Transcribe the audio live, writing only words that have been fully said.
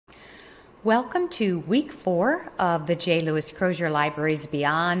Welcome to week 4 of the J. Lewis Crozier Library's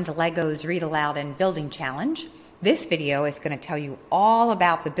Beyond Legos Read Aloud and Building Challenge. This video is going to tell you all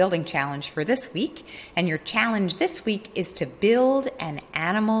about the building challenge for this week, and your challenge this week is to build an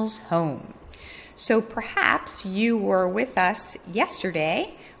animal's home. So perhaps you were with us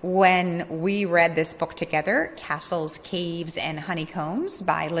yesterday when we read this book together, Castles, Caves, and Honeycombs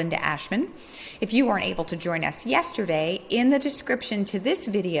by Linda Ashman. If you weren't able to join us yesterday, in the description to this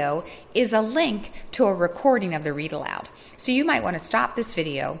video is a link to a recording of the read aloud. So you might want to stop this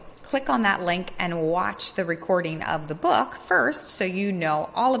video, click on that link, and watch the recording of the book first so you know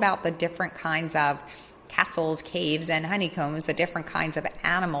all about the different kinds of castles, caves, and honeycombs, the different kinds of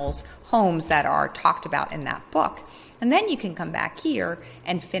animals, homes that are talked about in that book. And then you can come back here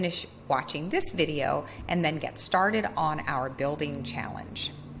and finish watching this video and then get started on our building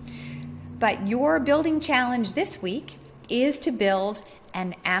challenge. But your building challenge this week is to build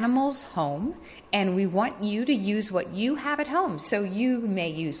an animal's home, and we want you to use what you have at home. So you may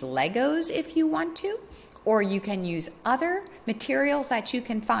use Legos if you want to, or you can use other materials that you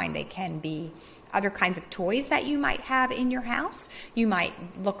can find. They can be other kinds of toys that you might have in your house. You might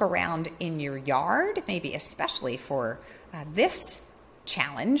look around in your yard, maybe especially for this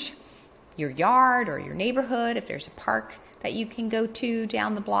challenge, your yard or your neighborhood, if there's a park that you can go to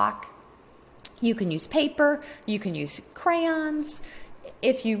down the block. You can use paper, you can use crayons.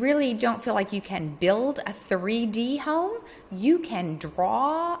 If you really don't feel like you can build a 3D home, you can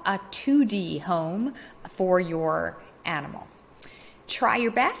draw a 2D home for your animal. Try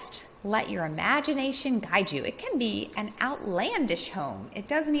your best. Let your imagination guide you. It can be an outlandish home. It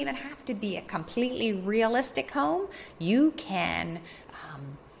doesn't even have to be a completely realistic home. You can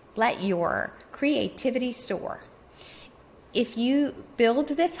let your creativity soar. If you build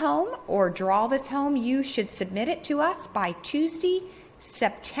this home or draw this home, you should submit it to us by Tuesday,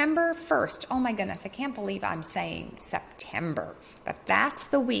 September 1st. Oh my goodness, I can't believe I'm saying September. But that's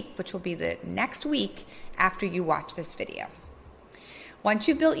the week, which will be the next week after you watch this video. Once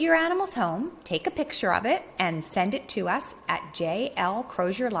you've built your animal's home, take a picture of it and send it to us at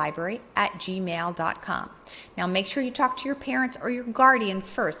jlcrozierlibrary@gmail.com. Now make sure you talk to your parents or your guardians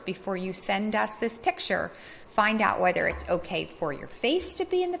first before you send us this picture. Find out whether it's okay for your face to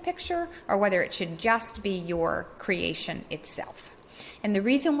be in the picture or whether it should just be your creation itself. And the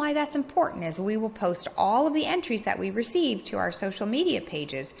reason why that's important is we will post all of the entries that we receive to our social media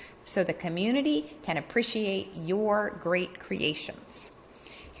pages so the community can appreciate your great creations.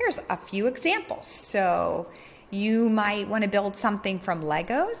 Here's a few examples. So you might want to build something from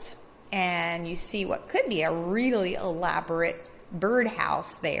Legos, and you see what could be a really elaborate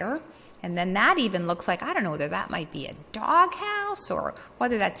birdhouse there. And then that even looks like, I don't know whether that might be a dog house or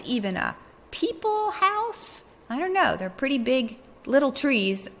whether that's even a people house. I don't know. They're pretty big little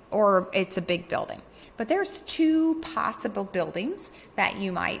trees, or it's a big building. But there's two possible buildings that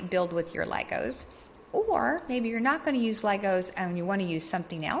you might build with your Legos. Or maybe you're not going to use Legos and you want to use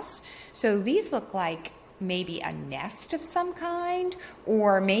something else. So these look like maybe a nest of some kind,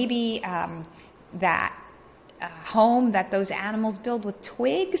 or maybe that home that those animals build with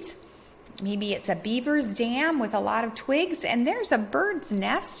twigs. Maybe it's a beaver's dam with a lot of twigs, and there's a bird's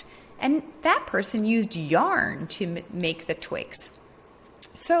nest, and that person used yarn to make the twigs.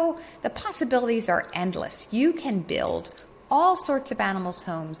 So the possibilities are endless. You can build all sorts of animals'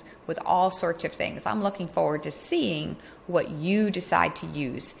 homes with all sorts of things. I'm looking forward to seeing what you decide to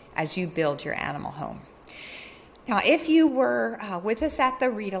use as you build your animal home. Now, if you were with us at the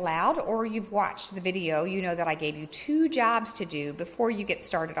read aloud or you've watched the video, you know that I gave you 2 jobs to do before you get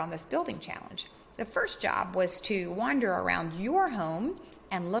started on this building challenge. The first job was to wander around your home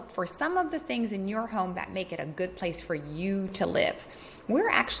and look for some of the things in your home that make it a good place for you to live. We're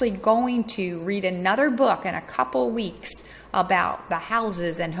actually going to read another book in a couple weeks about the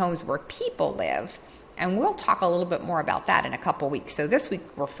houses and homes where people live, and we'll talk a little bit more about that in a couple weeks. So this week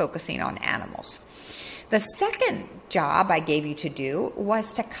we're focusing on animals. The second job I gave you to do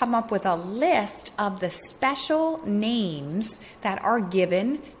was to come up with a list of the special names that are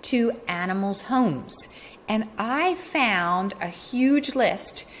given to animals' homes. And I found a huge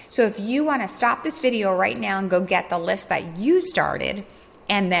list. So if you want to stop this video right now and go get the list that you started,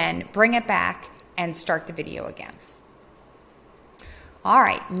 and then bring it back and start the video again. All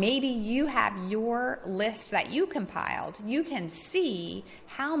right, maybe you have your list that you compiled. You can see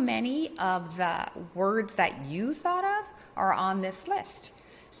how many of the words that you thought of are on this list.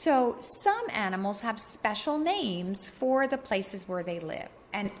 So some animals have special names for the places where they live.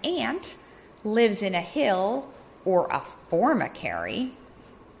 An ant lives in a hill or a formicary.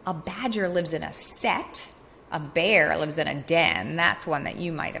 A badger lives in a set. a bear lives in a den. That's one that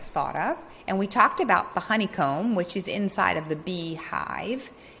you might have thought of. And we talked about the honeycomb, which is inside of the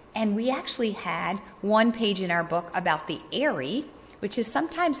beehive. And we actually had one page in our book about the airy, which is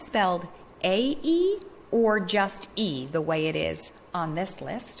sometimes spelled A-E or just E, the way it is on this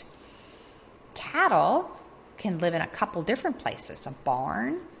list. Cattle can live in a couple different places. A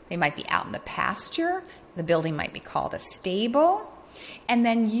barn, they might be out in the pasture. The building might be called a stable. And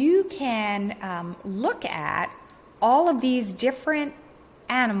then you can look at all of these different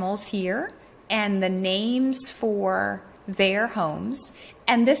animals here and the names for their homes.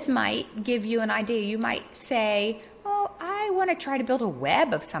 And this might give you an idea. You might say, oh, I want to try to build a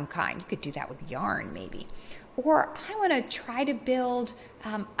web of some kind. You could do that with yarn maybe. Or I want to try to build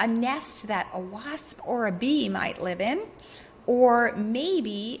a nest that a wasp or a bee might live in. Or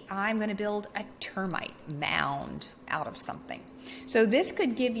maybe I'm going to build a termite mound out of something. So this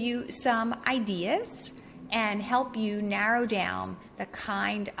could give you some ideas and help you narrow down the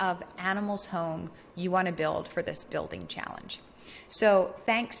kind of animal's home you want to build for this building challenge. So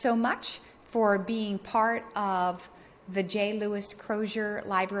thanks so much for being part of the J. Lewis Crozier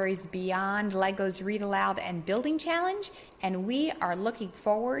Library's Beyond Legos Read Aloud and Building Challenge, and we are looking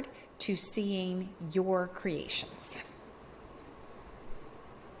forward to seeing your creations.